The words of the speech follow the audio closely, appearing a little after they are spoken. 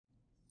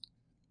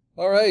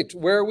All right,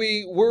 where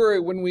we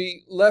were when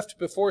we left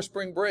before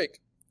spring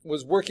break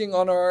was working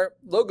on our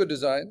logo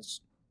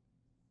designs.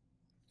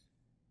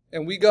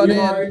 And we got in.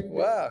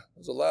 Wow, it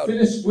was a loud.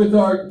 Finished with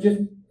our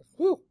gift.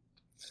 Woo.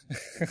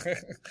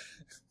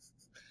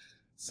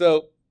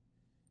 So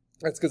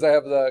that's because I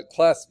have the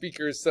class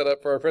speakers set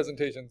up for our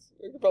presentations.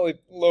 We could probably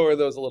lower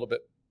those a little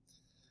bit.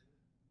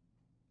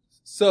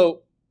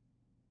 So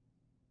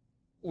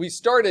we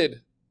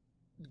started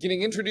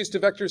getting introduced to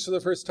vectors for the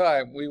first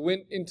time. We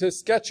went into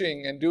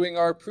sketching and doing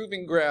our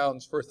proving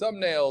grounds for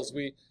thumbnails.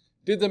 We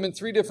did them in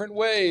 3 different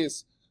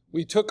ways.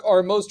 We took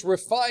our most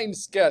refined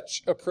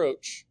sketch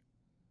approach.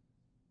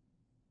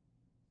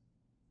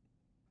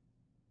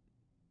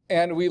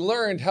 And we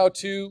learned how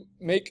to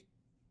make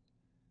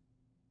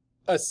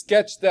a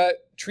sketch that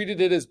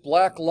treated it as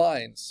black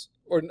lines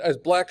or as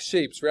black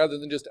shapes rather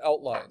than just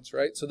outlines,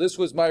 right? So this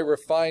was my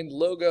refined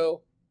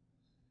logo.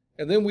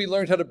 And then we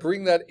learned how to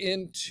bring that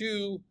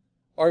into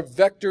our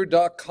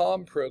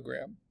Vectr.com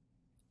program.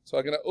 So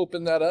I'm going to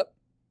open that up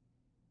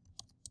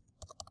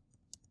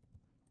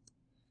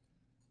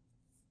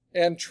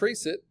and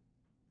trace it.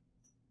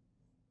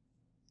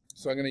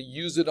 So I'm going to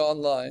use it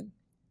online,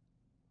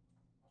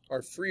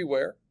 our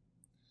freeware,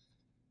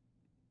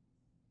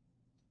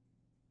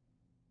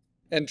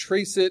 and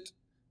trace it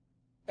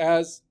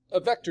as a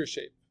vector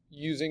shape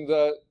using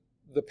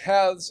the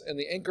paths and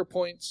the anchor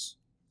points,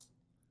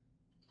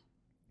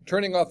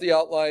 turning off the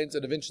outlines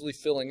and eventually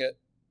filling it.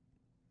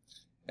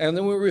 And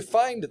then we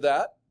refined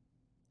that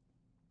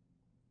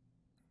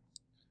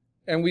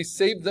and we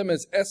saved them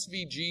as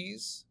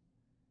SVGs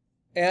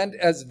and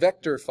as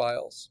vector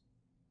files.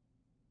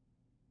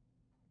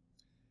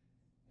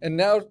 And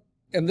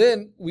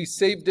then we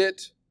saved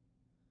it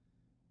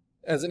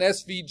as an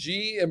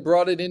SVG and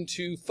brought it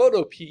into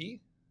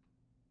PhotoP.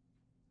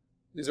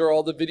 These are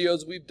all the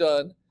videos we've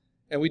done.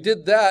 And we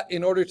did that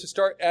in order to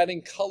start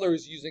adding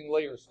colors using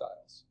layer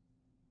styles.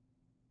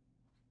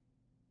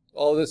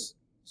 All this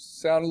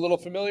sound a little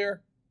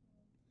familiar?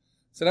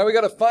 So now we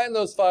got to find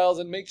those files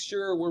and make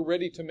sure we're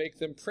ready to make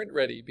them print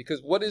ready,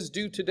 because what is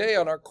due today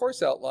on our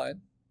course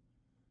outline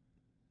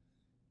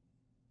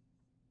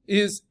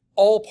is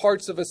all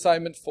parts of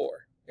assignment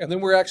 4. And then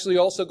we're actually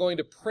also going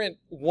to print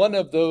one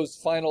of those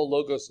final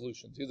logo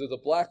solutions, either the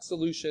black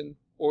solution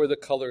or the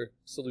color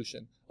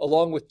solution,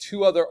 along with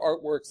 2 other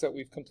artworks that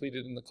we've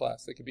completed in the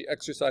class. They could be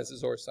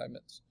exercises or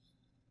assignments.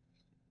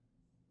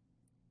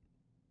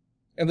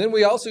 And then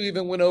we also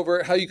even went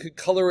over how you could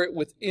color it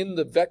within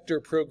the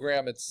Vectr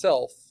program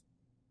itself,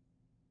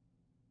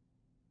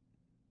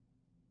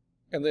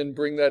 and then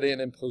bring that in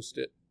and post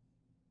it.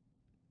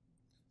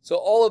 So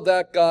all of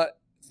that got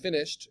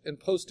finished and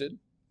posted.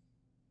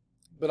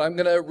 But I'm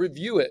going to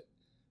review it,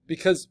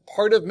 because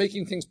part of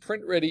making things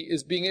print ready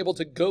is being able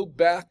to go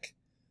back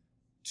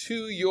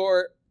to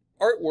your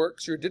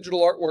artworks, your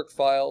digital artwork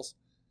files,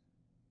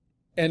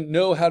 and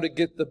know how to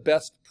get the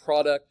best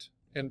product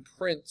and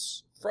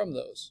prints from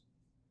those,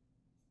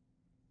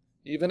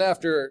 even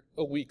after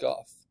a week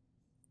off.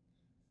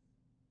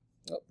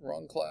 Oh,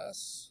 wrong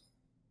class.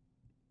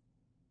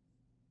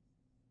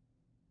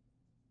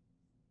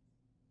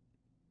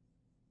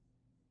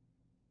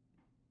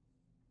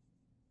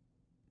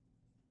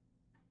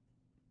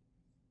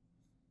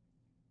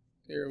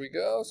 Here we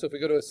go. So if we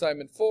go to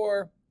assignment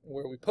 4,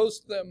 where we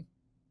post them,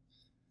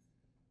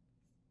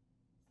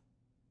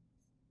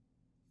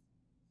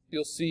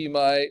 you'll see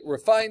my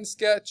refined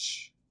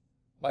sketch,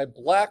 my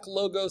black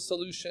logo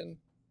solution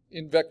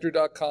in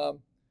Vectr.com,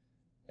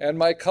 and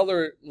my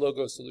color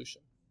logo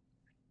solution.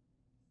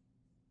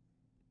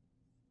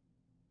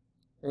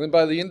 And then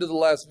by the end of the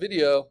last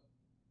video,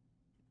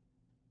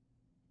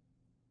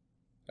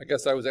 I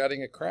guess I was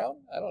adding a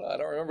crown? I don't know. I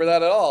don't remember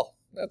that at all.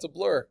 That's a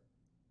blur.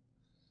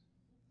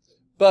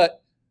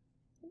 But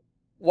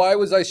why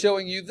was I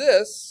showing you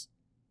this?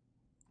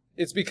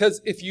 It's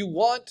because if you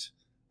want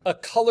a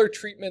color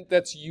treatment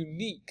that's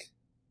unique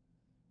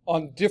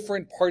on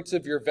different parts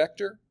of your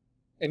vector,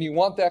 and you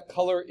want that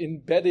color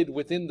embedded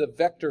within the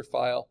vector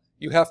file,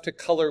 you have to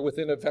color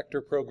within a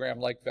vector program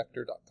like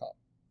Vectr.com.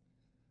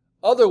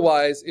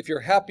 Otherwise, if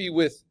you're happy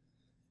with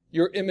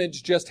your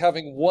image just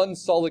having one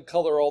solid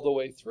color all the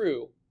way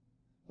through,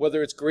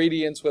 whether it's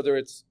gradients, whether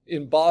it's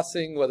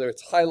embossing, whether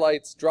it's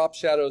highlights, drop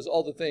shadows,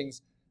 all the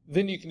things,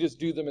 then you can just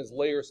do them as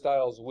layer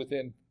styles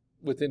within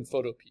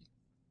PhotoP.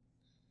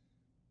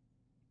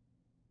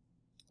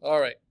 All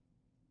right.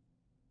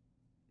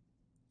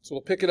 So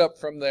we'll pick it up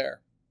from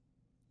there.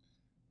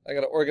 I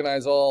got to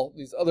organize all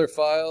these other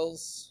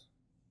files,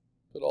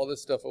 put all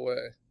this stuff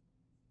away.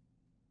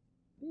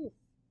 Whew.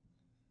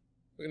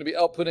 We're going to be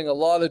outputting a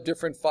lot of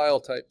different file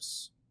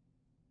types.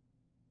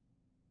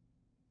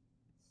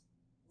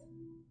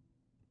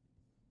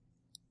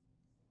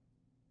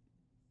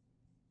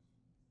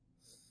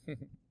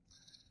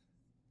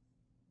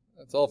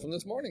 That's all from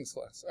this morning's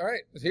class. All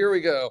right, here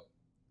we go.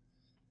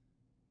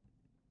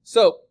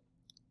 So,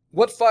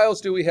 what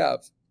files do we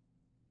have?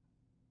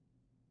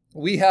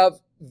 We have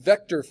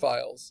vector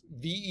files,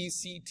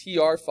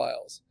 VECTR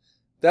files.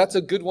 That's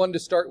a good one to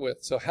start with.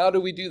 So how do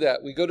we do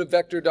that? We go to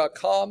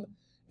vectr.com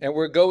and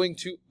we're going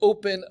to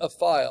open a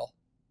file,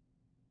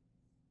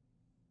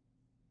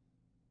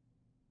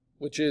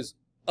 which is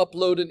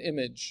upload an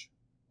image.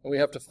 And we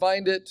have to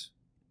find it.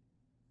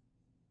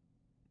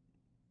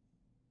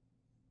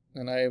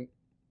 And I am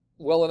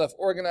well enough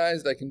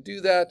organized, I can do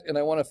that. And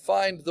I want to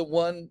find the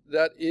one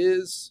that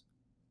is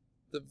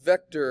the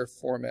vector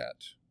format.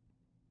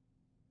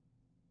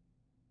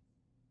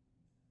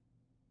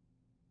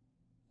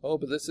 Oh,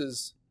 but this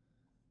is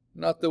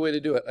not the way to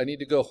do it. I need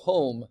to go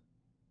home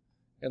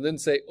and then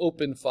say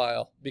open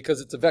file because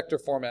it's a vector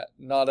format,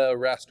 not a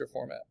raster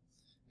format.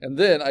 And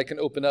then I can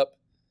open up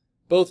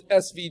both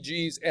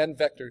SVGs and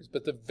vectors.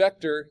 But the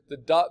vector, the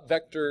dot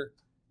vector,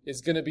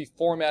 is going to be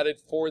formatted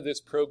for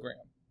this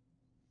program.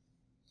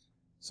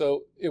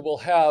 So it will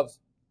have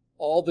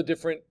all the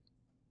different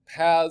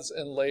paths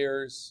and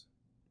layers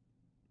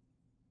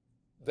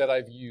that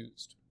I've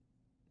used.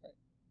 Right?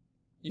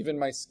 Even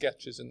my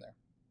sketch is in there.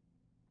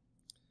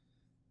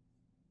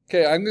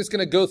 Okay, I'm just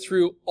going to go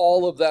through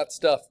all of that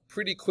stuff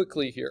pretty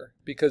quickly here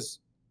because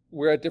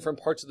we're at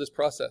different parts of this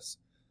process.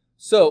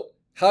 So,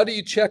 how do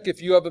you check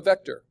if you have a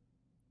vector?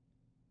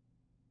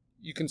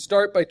 You can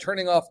start by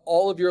turning off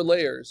all of your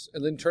layers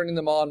and then turning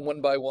them on one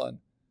by one.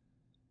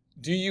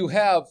 Do you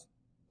have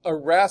a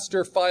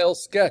raster file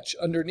sketch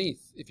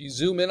underneath? If you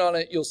zoom in on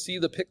it, you'll see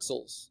the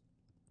pixels.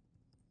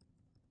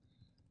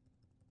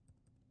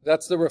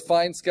 That's the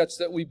refined sketch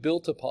that we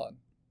built upon.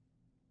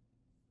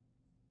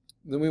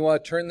 Then we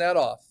want to turn that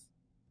off.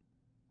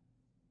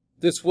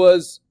 This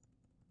was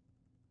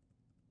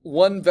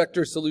one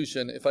vector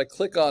solution. If I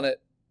click on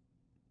it,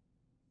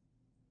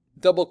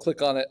 double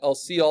click on it, I'll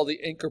see all the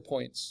anchor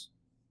points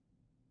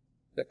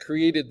that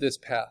created this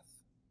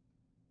path,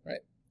 right?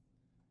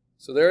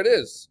 So there it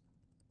is.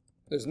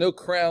 There's no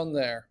crown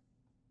there.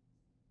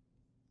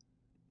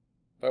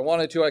 If I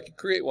wanted to, I could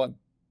create one.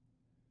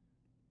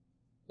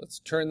 Let's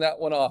turn that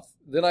one off.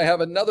 Then I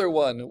have another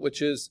one,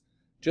 which is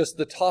just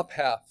the top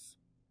half.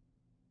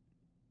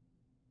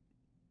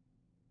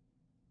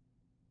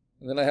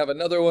 And then I have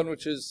another one,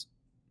 which is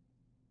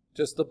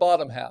just the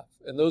bottom half.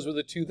 And those were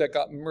the two that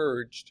got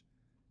merged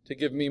to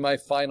give me my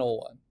final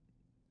one.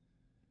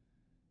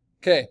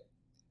 Okay,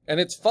 and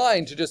it's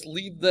fine to just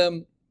leave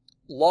them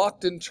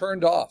locked and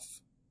turned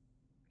off.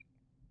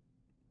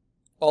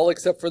 All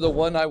except for the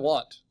one I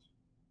want.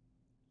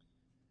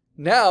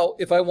 Now,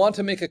 if I want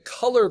to make a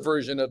color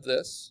version of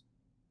this,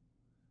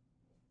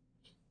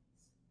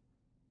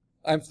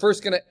 I'm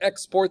first going to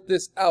export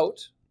this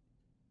out.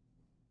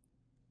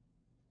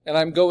 And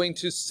I'm going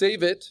to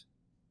save it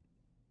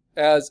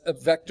as a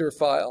vector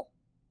file.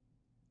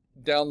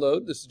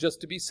 Download. This is just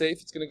to be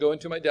safe. It's going to go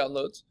into my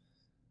downloads.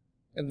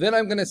 And then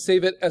I'm going to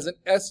save it as an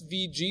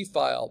SVG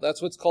file.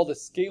 That's what's called a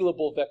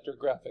scalable vector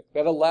graphic.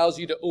 That allows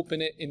you to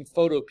open it in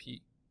Photopea.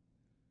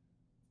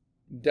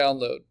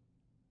 Download.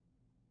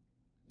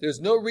 There's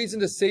no reason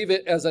to save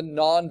it as a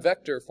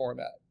non-vector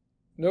format.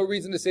 No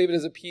reason to save it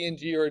as a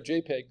PNG or a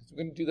JPEG. We're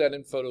going to do that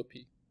in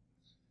Photopea.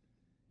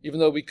 Even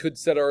though we could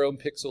set our own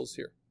pixels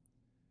here.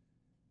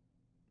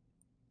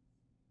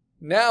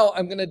 Now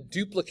I'm going to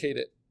duplicate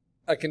it.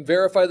 I can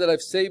verify that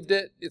I've saved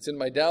it. It's in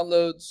my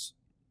downloads.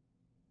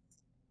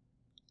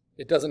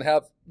 It doesn't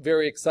have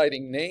very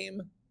exciting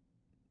name.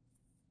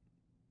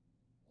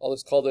 I'll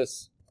just call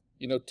this,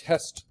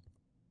 test.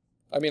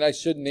 I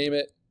should name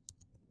it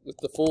with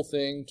the full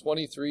thing,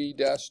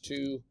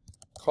 23-2,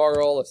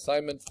 Karl,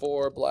 assignment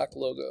 4, black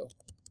logo.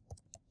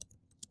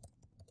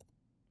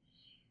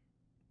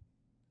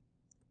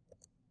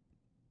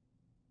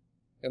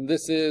 And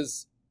this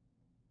is,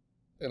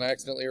 and I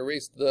accidentally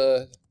erased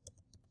the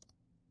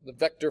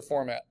vector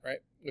format, right?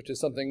 Which is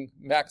something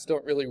Macs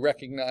don't really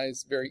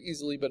recognize very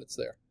easily, but it's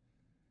there.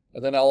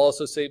 And then I'll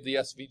also save the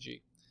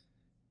SVG.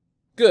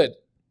 Good.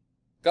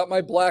 Got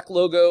my black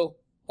logo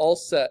all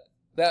set.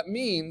 That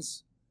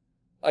means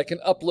I can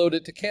upload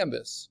it to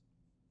Canvas.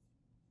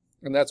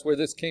 And that's where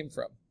this came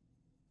from.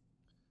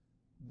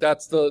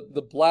 That's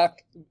the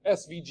black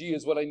SVG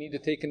is what I need to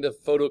take into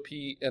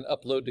Photopea and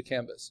upload to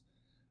Canvas.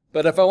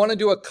 But if I want to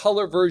do a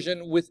color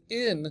version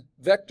within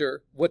Vectr,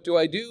 what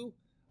do?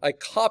 I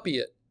copy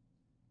it,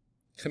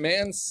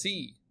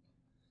 Command-C,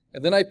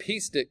 and then I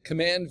paste it,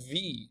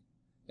 Command-V,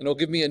 and it'll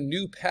give me a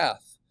new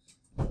path.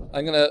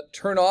 I'm going to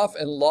turn off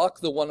and lock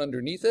the one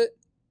underneath it,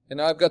 and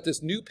now I've got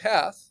this new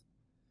path,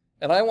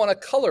 and I want to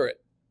color it.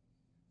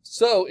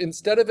 So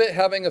instead of it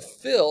having a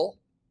fill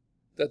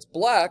that's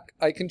black,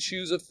 I can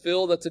choose a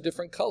fill that's a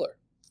different color.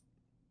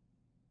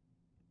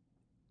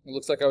 It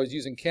looks like I was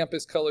using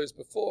campus colors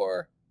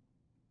before.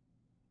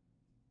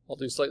 I'll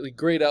do slightly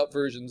grayed out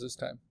versions this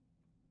time.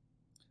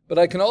 But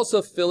I can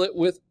also fill it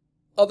with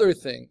other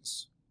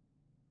things.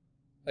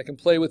 I can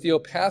play with the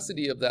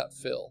opacity of that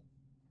fill.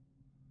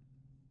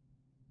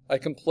 I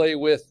can play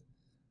with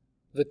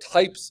the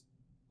types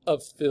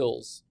of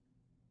fills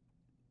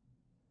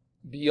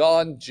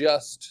beyond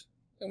just,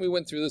 and we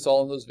went through this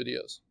all in those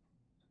videos.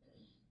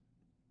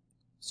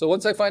 So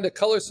once I find a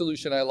color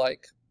solution I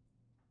like,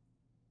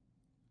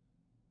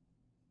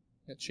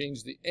 I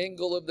change the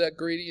angle of that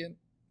gradient,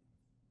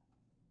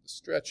 the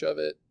stretch of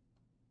it.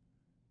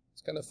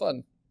 It's kind of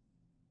fun.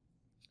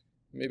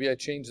 Maybe I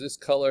change this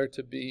color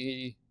to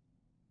be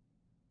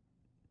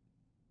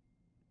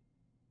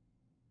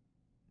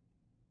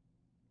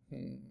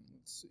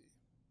let's see,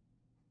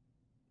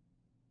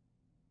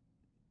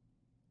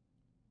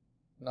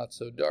 not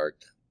so dark.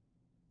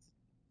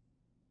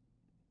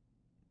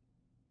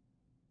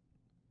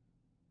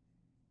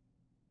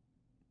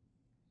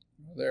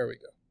 There we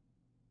go.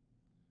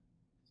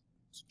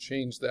 Let's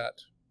change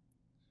that.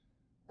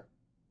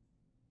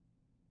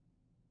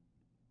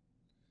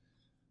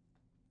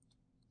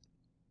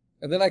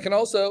 And then I can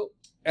also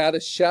add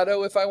a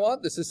shadow if I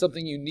want. This is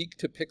something unique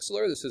to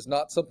Pixlr. This is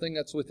not something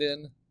that's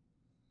within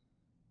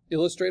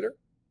Illustrator.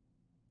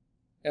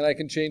 And I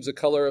can change the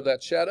color of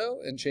that shadow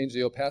and change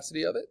the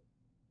opacity of it.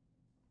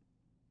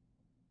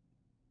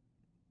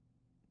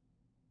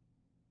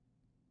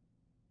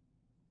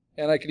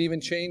 And I can even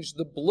change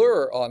the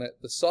blur on it,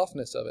 the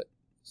softness of it.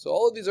 So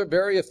all of these are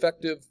very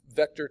effective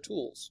vector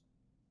tools.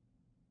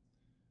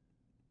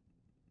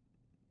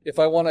 If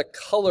I want to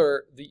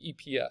color the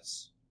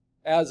EPS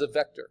as a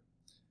vector.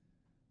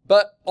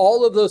 But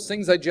all of those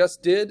things I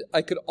just did,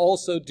 I could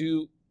also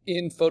do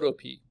in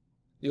Photopea.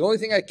 The only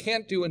thing I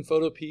can't do in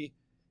Photopea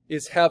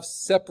is have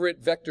separate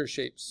vector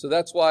shapes. So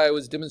that's why I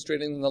was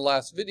demonstrating in the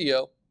last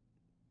video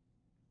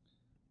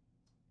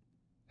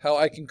how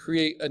I can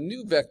create a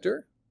new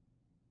vector.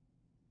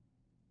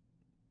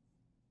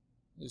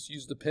 Just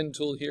use the pen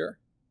tool here.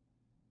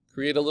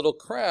 Create a little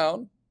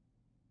crown.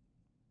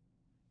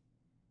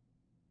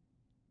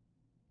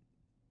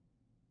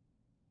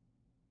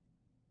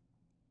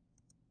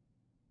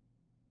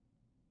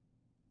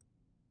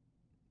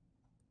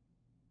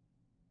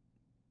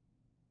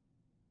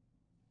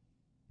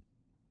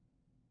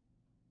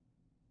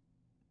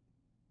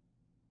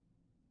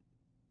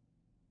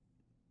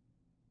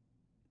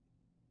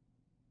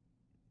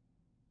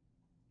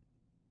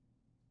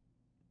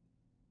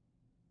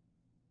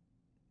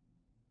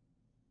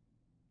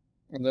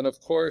 And then,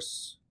 of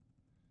course,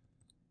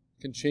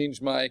 I can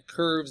change my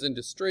curves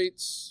into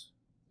straights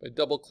by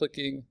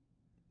double-clicking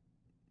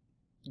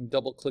and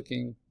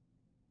double-clicking,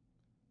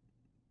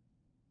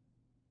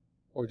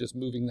 or just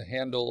moving the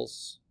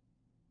handles,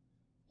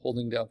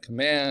 holding down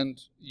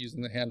Command,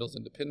 using the handles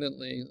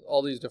independently,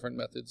 all these different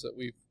methods that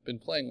we've been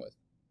playing with.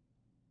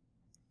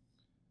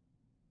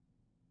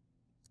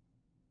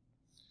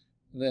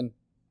 And then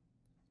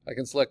I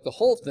can select the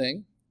whole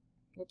thing.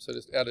 Whoops, I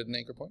just added an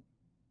anchor point.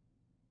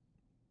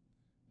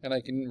 And I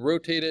can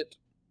rotate it,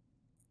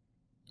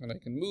 and I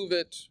can move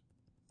it.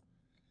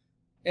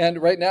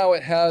 And right now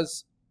it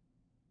has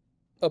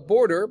a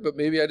border, but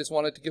maybe I just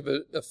want it to give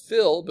it a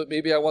fill, but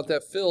maybe I want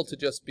that fill to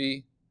just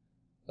be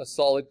a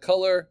solid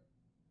color,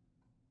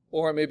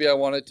 or maybe I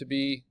want it to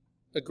be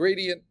a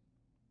gradient.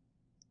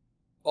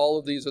 All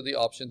of these are the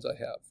options I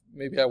have.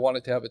 Maybe I want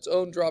it to have its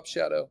own drop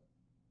shadow.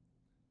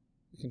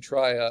 We can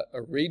try a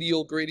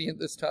radial gradient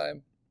this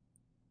time.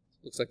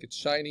 Looks like it's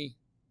shiny.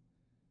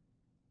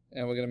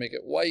 And we're going to make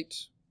it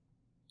white.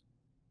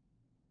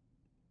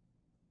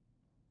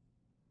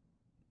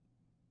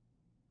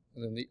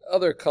 And then the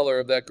other color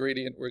of that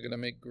gradient we're going to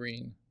make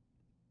green.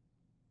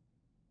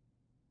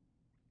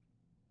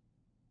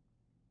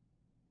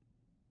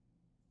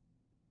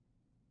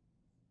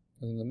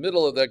 And in the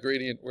middle of that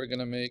gradient we're going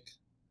to make,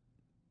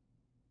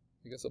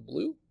 I guess, a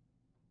blue.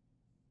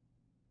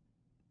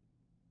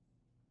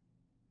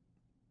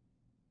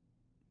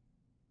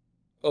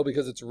 Oh,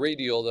 because it's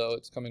radial though,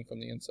 it's coming from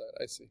the inside.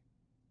 I see.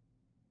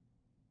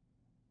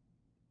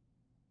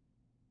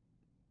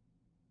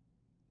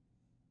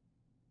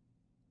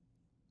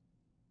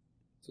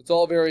 So it's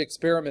all very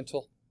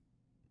experimental.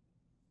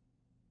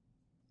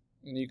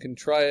 And you can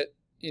try it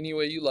any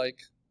way you like.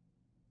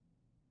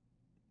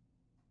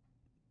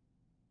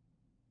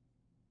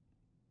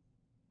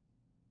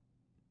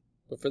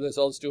 But for this,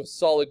 I'll just do a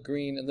solid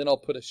green, and then I'll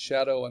put a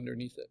shadow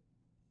underneath it.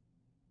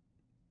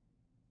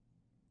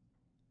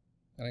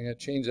 And I'm going to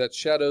change that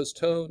shadow's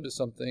tone to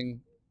something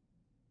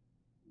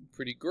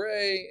pretty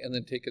gray, and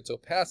then take its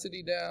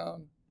opacity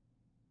down,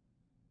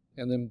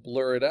 and then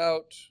blur it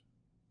out.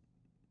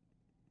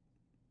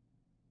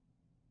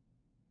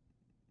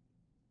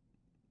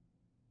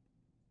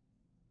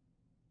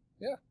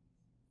 Yeah.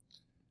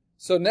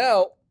 So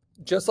now,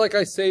 just like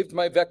I saved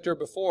my vector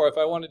before, if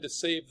I wanted to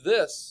save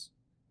this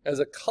as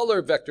a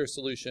color vector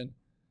solution,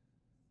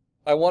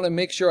 I want to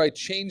make sure I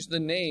change the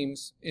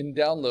names in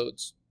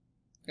downloads.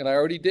 And I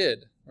already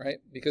did, right?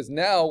 Because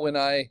now when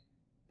I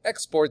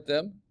export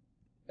them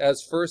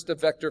as first a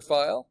vector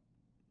file,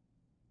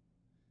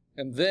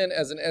 and then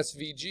as an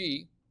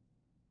SVG,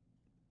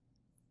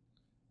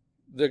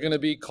 they're going to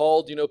be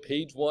called, you know,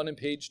 page 1 and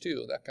page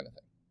 2, that kind of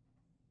thing.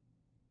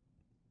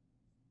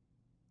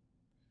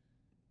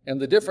 And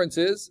the difference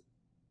is,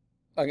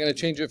 I'm going to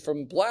change it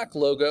from black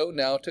logo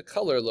now to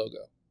color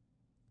logo.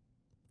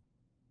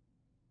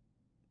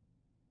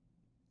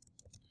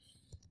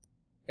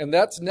 And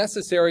that's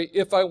necessary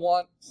if I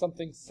want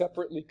something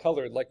separately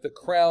colored, like the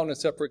crown a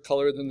separate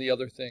color than the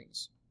other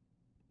things.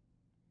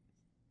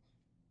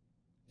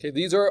 Okay,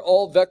 these are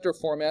all vector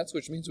formats,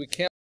 which means we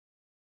can't